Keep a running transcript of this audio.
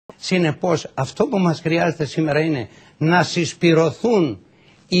Συνεπώς αυτό που μας χρειάζεται σήμερα είναι να συσπυρωθούν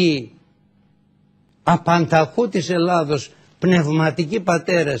οι απανταχού της Ελλάδος πνευματικοί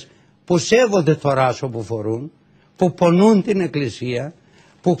πατέρες που σέβονται το ράσο που φορούν, που πονούν την Εκκλησία,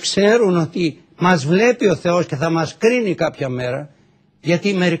 που ξέρουν ότι μας βλέπει ο Θεός και θα μας κρίνει κάποια μέρα,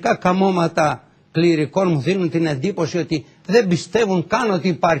 γιατί μερικά καμώματα κληρικών μου δίνουν την εντύπωση ότι δεν πιστεύουν καν ότι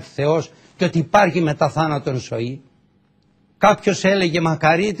υπάρχει Θεός και ότι υπάρχει μετά θάνατον ζωή. Κάποιος έλεγε,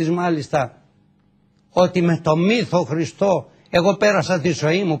 Μακαρίτης μάλιστα, ότι με το μύθο Χριστό εγώ πέρασα τη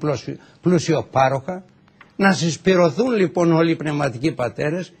ζωή μου πλουσιοπάροχα. Να συσπυρωθούν λοιπόν όλοι οι πνευματικοί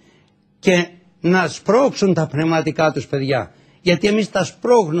πατέρες και να σπρώξουν τα πνευματικά τους παιδιά. Γιατί εμείς τα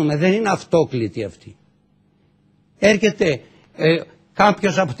σπρώχνουμε, δεν είναι αυτόκλητοι αυτοί. Έρχεται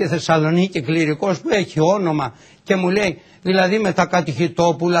κάποιος από τη Θεσσαλονίκη κληρικός που έχει όνομα και μου λέει, δηλαδή με τα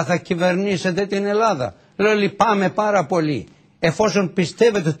κατηχητόπουλα θα κυβερνήσετε την Ελλάδα. Λέω, λυπάμαι πάρα πολύ. Εφόσον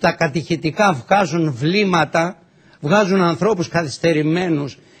πιστεύετε ότι τα κατηχητικά βγάζουν βλήματα, βγάζουν ανθρώπους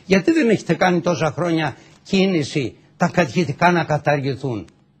καθυστερημένους, γιατί δεν έχετε κάνει τόσα χρόνια κίνηση τα κατηχητικά να καταργηθούν?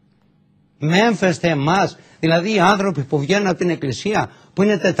 Με έμφεστε εμάς, δηλαδή οι άνθρωποι που βγαίνουν από την Εκκλησία, που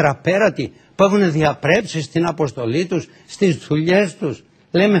είναι τετραπέρατοι, που έχουν διαπρέψει στην αποστολή τους, στις δουλειές τους.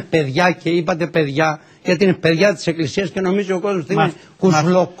 Λέμε παιδιά και είπατε παιδιά, γιατί είναι παιδιά της Εκκλησίας και νομίζω ο κόσμος ότι είναι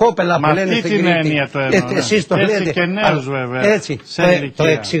κουσλοκόπελα που λένε στην Κρήτη. Εσείς το λέτε. Έτσι και νέους βέβαια. Έτσι,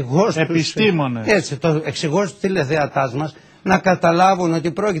 το εξηγώ στους τηλεθεατάς μας να καταλάβουν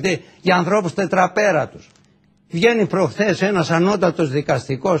ότι πρόκειται για ανθρώπους τετραπέρατους. Βγαίνει προχθές ένας ανώτατος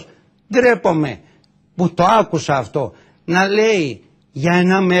δικαστικός, ντρέπομαι που το άκουσα αυτό, να λέει για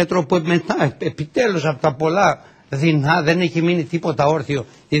ένα μέτρο που μετά επιτέλους από τα πολλά δεινά δεν έχει μείνει τίποτα όρθιο,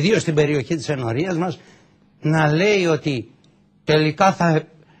 ιδίως στην περιοχή της ενορίας μας, να λέει ότι τελικά θα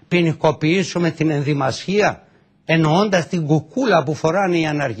ποινικοποιήσουμε την ενδυμασία, εννοώντας την κουκούλα που φοράνε οι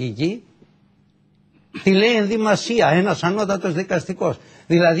αναρχικοί. Τη λέει ενδυμασία ένας ανώτατος δικαστικός.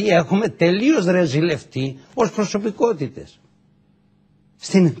 Δηλαδή έχουμε τελείως ρεζιλευτεί ως προσωπικότητες.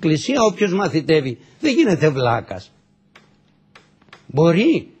 Στην Εκκλησία όποιος μαθητεύει δεν γίνεται βλάκας.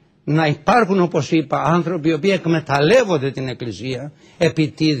 Μπορεί να υπάρχουν, όπως είπα, άνθρωποι οι οποίοι εκμεταλλεύονται την Εκκλησία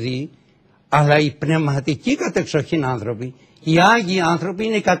επιτίδη, αλλά οι πνευματικοί κατεξοχήν άνθρωποι, οι Άγιοι άνθρωποι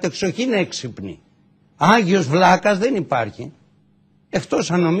είναι κατεξοχήν έξυπνοι. Άγιος βλάκας δεν υπάρχει.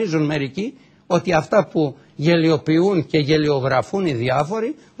 Εκτός αν νομίζουν μερικοί ότι αυτά που γελιοποιούν και γελιογραφούν οι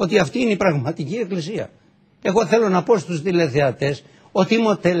διάφοροι, ότι αυτή είναι η πραγματική Εκκλησία. Εγώ θέλω να πω στους τηλεθεατές ότι είμαι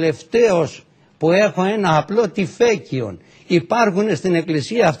ο τελευταίος που έχω ένα απλό τυφέκιον. Υπάρχουν στην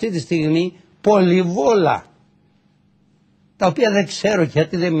Εκκλησία αυτή τη στιγμή πολυβόλα, τα οποία δεν ξέρω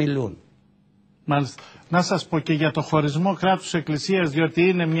γιατί δεν μιλούν. Μάλιστα. Να σας πω και για το χωρισμό κράτους Εκκλησίας, διότι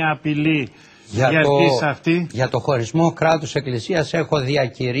είναι μια απειλή για το χωρισμό κράτους Εκκλησίας έχω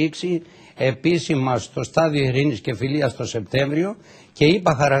διακηρύξει επίσημα στο στάδιο ειρήνης και φιλίας το Σεπτέμβριο και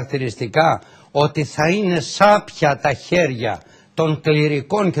είπα χαρακτηριστικά ότι θα είναι σάπια τα χέρια των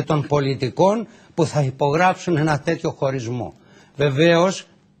κληρικών και των πολιτικών που θα υπογράψουν ένα τέτοιο χωρισμό. Βεβαίως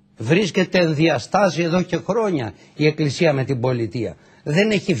βρίσκεται εν διαστάση εδώ και χρόνια η Εκκλησία με την πολιτεία.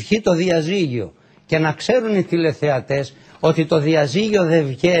 Δεν έχει βγει το διαζύγιο και να ξέρουν οι τηλεθεατές ότι το διαζύγιο δεν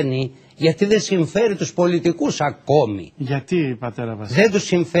βγαίνει γιατί δεν συμφέρει τους πολιτικούς ακόμη. Γιατί, πατέρα Βασίλη? Δεν τους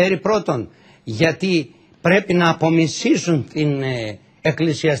συμφέρει πρώτον γιατί πρέπει να απομισήσουν την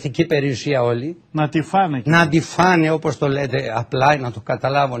εκκλησιαστική περιουσία όλοι. Να τη φάνε. Να τη φάνε όπως το λέτε απλά, να το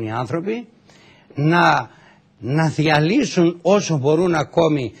καταλάβουν οι άνθρωποι. Να διαλύσουν όσο μπορούν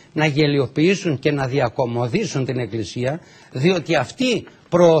ακόμη, να γελιοποιήσουν και να διακομωδήσουν την Εκκλησία, διότι αυτοί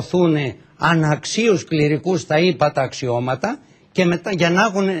προωθούν αναξίους κληρικούς στα ύπατα αξιώματα και μετά για να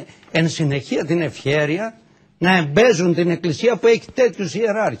έχουν εν συνεχεία την ευχέρεια να εμπέζουν την Εκκλησία που έχει τέτοιους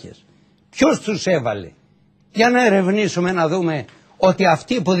ιεράρχες. Ποιος τους έβαλε? Για να ερευνήσουμε να δούμε ότι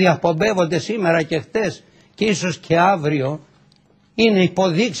αυτοί που διαπομπεύονται σήμερα και χτες και ίσως και αύριο είναι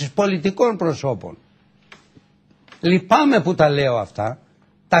υποδείξεις πολιτικών προσώπων. Λυπάμαι που τα λέω αυτά,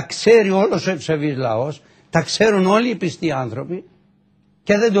 τα ξέρει όλος ο ευσεβής λαός, τα ξέρουν όλοι οι πιστοί άνθρωποι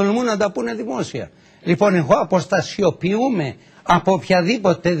και δεν τολμούν να τα πούνε δημόσια. Λοιπόν, εγώ αποστασιοποιούμε από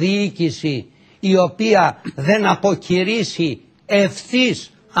οποιαδήποτε διοίκηση η οποία δεν αποκηρύσει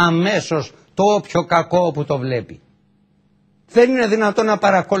ευθύς αμέσως το όποιο κακό που το βλέπει. Δεν είναι δυνατόν να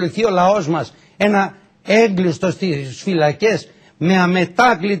παρακολουθεί ο λαός μας ένα έγκλειστο στις φυλακές με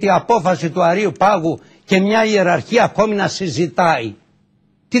αμετάκλητη απόφαση του Αρείου Πάγου και μια ιεραρχία ακόμη να συζητάει.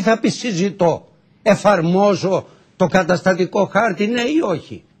 Τι θα πει συζητώ? Εφαρμόζω το καταστατικό χάρτη, ναι ή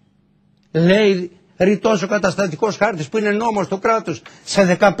όχι? Λέει ρητός ο καταστατικός χάρτης που είναι νόμος του κράτους,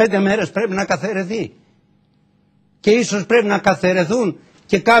 σε 15 μέρες πρέπει να καθαιρεθεί. Και ίσως πρέπει να καθαιρεθούν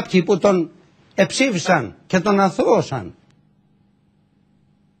και κάποιοι που τον εψήφισαν και τον αθώωσαν.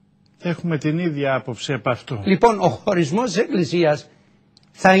 Έχουμε την ίδια άποψη από αυτό. Λοιπόν, ο χωρισμός της Εκκλησίας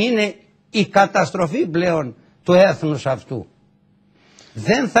θα είναι η καταστροφή πλέον του έθνους αυτού.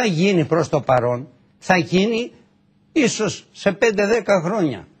 Δεν θα γίνει προς το παρόν, θα γίνει ίσως σε 5-10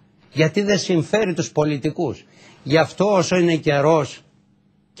 χρόνια. Γιατί δεν συμφέρει τους πολιτικούς. Γι' αυτό όσο είναι καιρός,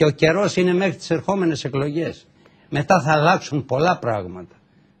 και ο καιρός είναι μέχρι τις ερχόμενες εκλογές, μετά θα αλλάξουν πολλά πράγματα.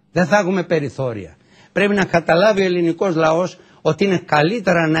 Δεν θα έχουμε περιθώρια. Πρέπει να καταλάβει ο ελληνικός λαός ότι είναι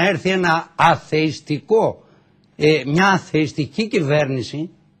καλύτερα να έρθει μια αθεϊστική κυβέρνηση,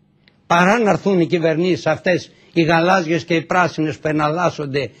 παρά να έρθουν οι κυβερνήσεις αυτές, οι γαλάζιες και οι πράσινες που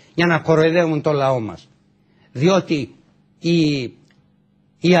εναλλάσσονται για να κοροϊδεύουν το λαό μας. Διότι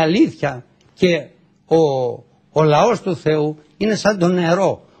η αλήθεια και ο λαός του Θεού είναι σαν το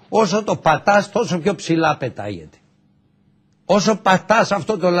νερό. Όσο το πατάς τόσο πιο ψηλά πετάγεται. Όσο πατάς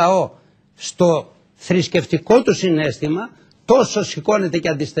αυτό το λαό στο θρησκευτικό του συναίσθημα, τόσο σηκώνεται και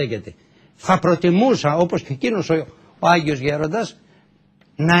αντιστέκεται. Θα προτιμούσα, όπως και εκείνος ο Άγιος Γέροντας,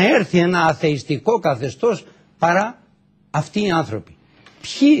 να έρθει ένα αθεϊστικό καθεστώς παρά αυτοί οι άνθρωποι.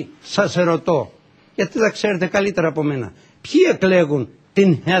 Ποιοι, σας ερωτώ, γιατί θα ξέρετε καλύτερα από μένα, ποιοι εκλέγουν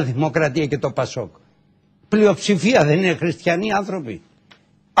την Νέα Δημοκρατία και το Πασόκ? Πλειοψηφία δεν είναι χριστιανοί άνθρωποι?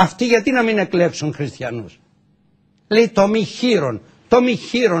 Αυτοί γιατί να μην εκλέξουν χριστιανούς? Λέει το μη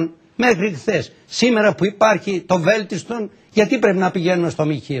χείρον μέχρι χθες. Σήμερα που υπάρχει το βέλτιστον, γιατί πρέπει να πηγαίνουμε στο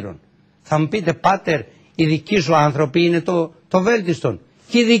μη χείρον? Θα μου πείτε, πάτερ, οι δικοί σου άνθρωποι είναι το βέλτιστον.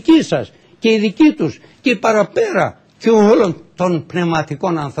 Και οι δικοί σας, και οι δικοί τους, και οι παραπέρα, και όλων των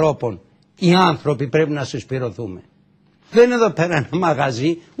πνευματικών ανθρώπων. Οι άνθρωποι πρέπει να συσπηρωθούμε. Δεν είναι εδώ πέρα ένα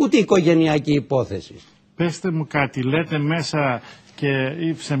μαγαζί, ούτε οικογενειακή υπόθεση. Πέστε μου κάτι, λέτε μέσα και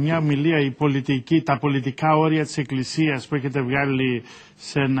σε μια ομιλία τα πολιτικά όρια της Εκκλησίας που έχετε βγάλει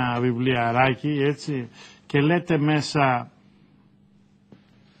σε ένα βιβλιαράκι, έτσι, και λέτε μέσα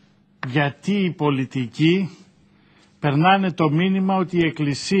γιατί οι πολιτικοί περνάνε το μήνυμα ότι η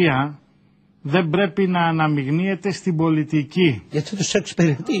Εκκλησία δεν πρέπει να αναμειγνύεται στην πολιτική. Γιατί τους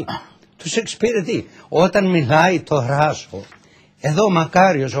εξυπηρετεί. Τους εξυπηρετεί. Όταν μιλάει το Ράσο, εδώ ο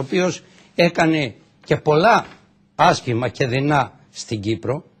Μακάριος, ο οποίος έκανε και πολλά άσχημα και δεινά στην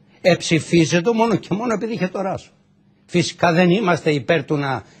Κύπρο, εψηφίζεται μόνο και μόνο επειδή είχε το Ράσο. Φυσικά δεν είμαστε υπέρ του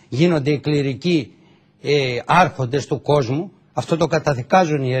να γίνονται οι κληρικοί άρχοντες του κόσμου. Αυτό το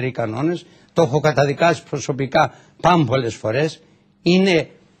καταδικάζουν οι ιεροί κανόνες. Το έχω καταδικάσει προσωπικά πάμπολες φορές. Είναι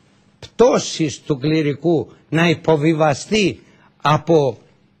πτώσης του κληρικού να υποβιβαστεί από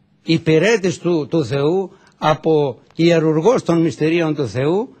υπηρέτης του Θεού, από ιερουργός των μυστηρίων του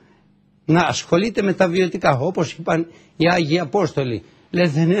Θεού, να ασχολείται με τα βιωτικά. Όπως είπαν οι Άγιοι Απόστολοι, λέει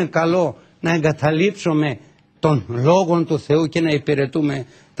δεν είναι καλό να εγκαταλείψουμε των λόγων του Θεού και να υπηρετούμε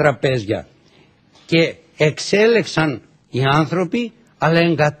τραπέζια. Και εξέλεξαν οι άνθρωποι, αλλά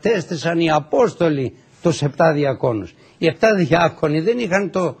εγκατέστησαν οι Απόστολοι τους 7 διακόνους. Οι 7 διάκονοι δεν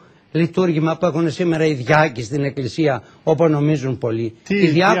είχαν το λειτουργήμα που έχουν σήμερα οι διάκοι στην Εκκλησία, όπως νομίζουν πολλοί. Οι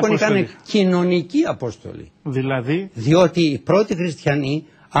διάκονοι είχαν κοινωνική αποστολή. Δηλαδή? Διότι οι πρώτοι χριστιανοί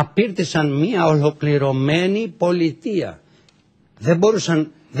απήρτησαν μία ολοκληρωμένη πολιτεία.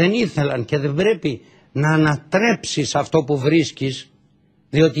 Δεν ήθελαν και δεν πρέπει να ανατρέψεις αυτό που βρίσκεις,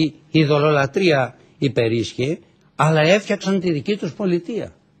 διότι η ειδωλολατρία υπερίσχυε, αλλά έφτιαξαν τη δική τους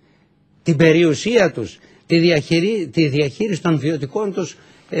πολιτεία. Την περιουσία τους, τη διαχείριση των βιωτικών τους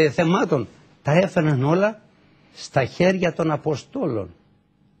θεμάτων, τα έφεραν όλα στα χέρια των Αποστόλων.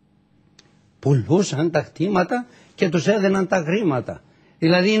 Πουλούσαν τα κτήματα και τους έδαιναν τα χρήματα.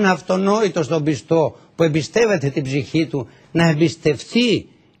 Δηλαδή είναι αυτονόητο στον πιστό που εμπιστεύεται την ψυχή του να εμπιστευτεί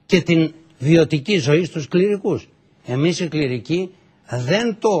και την βιωτική ζωή στους κληρικούς. Εμείς οι κληρικοί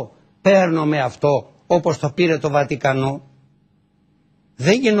δεν το παίρνουμε αυτό όπως το πήρε το Βατικανό.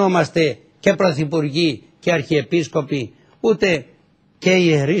 Δεν γινόμαστε και πρωθυπουργοί και αρχιεπίσκοποι, ούτε και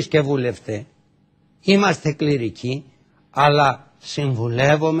ιερείς και βουλευτές. Είμαστε κληρικοί, αλλά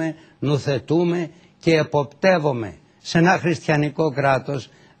συμβουλεύομαι, νουθετούμε και εποπτεύομαι. Σε ένα χριστιανικό κράτος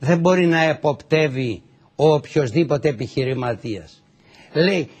δεν μπορεί να εποπτεύει ο οποιοσδήποτε επιχειρηματίας.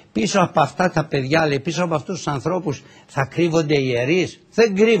 Λέει πίσω από αυτά τα παιδιά, λέει, πίσω από αυτούς τους ανθρώπους θα κρύβονται οι ιερείς.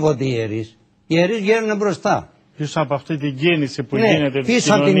 Δεν κρύβονται οι ιερείς. Οι ιερείς βγαίνουν μπροστά. Πίσω από αυτή την κίνηση που γίνεται της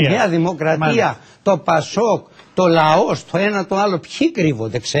πίσω από την Νέα Δημοκρατία, μάλιστα, το Πασόκ, το λαός, το ένα το άλλο, ποιοι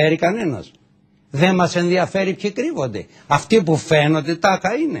κρύβονται, ξέρει κανένας? Δεν μας ενδιαφέρει ποιοι κρύβονται. Αυτοί που φαίνονται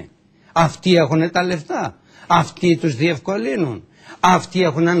τάκα είναι. Αυτοί έχουν τα λεφτά. Αυτοί τους διευκολύνουν. Αυτοί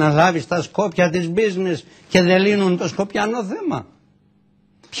έχουν αναλάβει στα σκόπια της business και δεν λύνουν το σκοπιανό θέμα.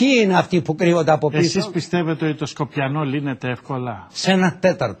 Ποιοι είναι αυτοί που κρύβονται από πίσω? Εσείς πιστεύετε ότι το Σκοπιανό λύνεται εύκολα? Σε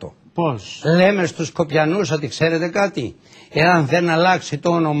 1/4. Πώς? Λέμε στους Σκοπιανούς ότι ξέρετε κάτι, εάν δεν αλλάξει το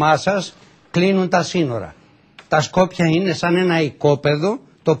όνομά σας, κλείνουν τα σύνορα. Τα Σκόπια είναι σαν ένα οικόπεδο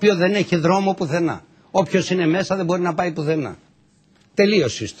το οποίο δεν έχει δρόμο πουθενά. Όποιος είναι μέσα δεν μπορεί να πάει πουθενά.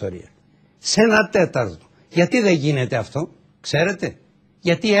 Τελείωσε η ιστορία. Σε 1/4. Γιατί δεν γίνεται αυτό, ξέρετε?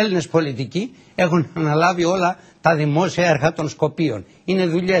 Γιατί οι Έλληνες πολιτικοί έχουν αναλάβει όλα τα δημόσια έργα των Σκοπίων. Είναι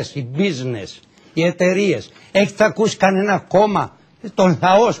δουλειές, οι business, οι εταιρείες. Έχετε ακούσει κανένα κόμμα, τον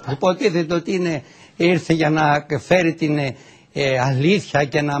λαός που υποτίθεται ότι ήρθε για να φέρει την αλήθεια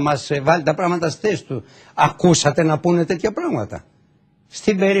και να μας βάλει τα πράγματα στη θέση του? Ακούσατε να πούνε τέτοια πράγματα?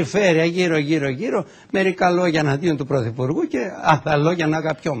 Στην περιφέρεια γύρω μερικά λόγια εναντίον του Πρωθυπουργού και άλλα λόγια να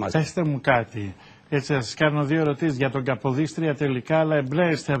αγαπιόμαστε. Πέστε μου κάτι. Έτσι, θα σας κάνω 2 ερωτήσεις για τον Καποδίστρια τελικά, αλλά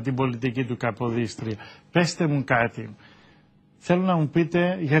εμπλέεστε από την πολιτική του Καποδίστρια. Πέστε μου κάτι. Θέλω να μου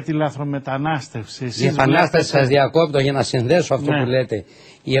πείτε για τη λαθρομετανάστευση. Η επανάσταση, σας διακόπτω για να συνδέσω αυτό που λέτε.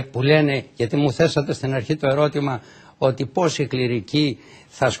 Που λένε, γιατί μου θέσατε στην αρχή το ερώτημα ότι πώς οι κληρικοί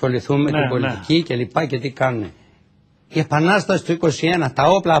θα ασχοληθούν με την πολιτική κλπ. Και τι κάνουν. Η επανάσταση του 21, τα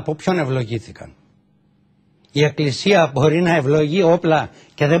όπλα από ποιον ευλογήθηκαν? Η Εκκλησία μπορεί να ευλογεί όπλα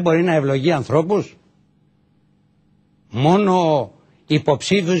και δεν μπορεί να ευλογεί ανθρώπους? Μόνο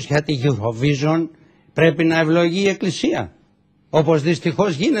υποψήφιους για τη Eurovision πρέπει να ευλογεί η Εκκλησία, όπως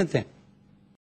δυστυχώς γίνεται?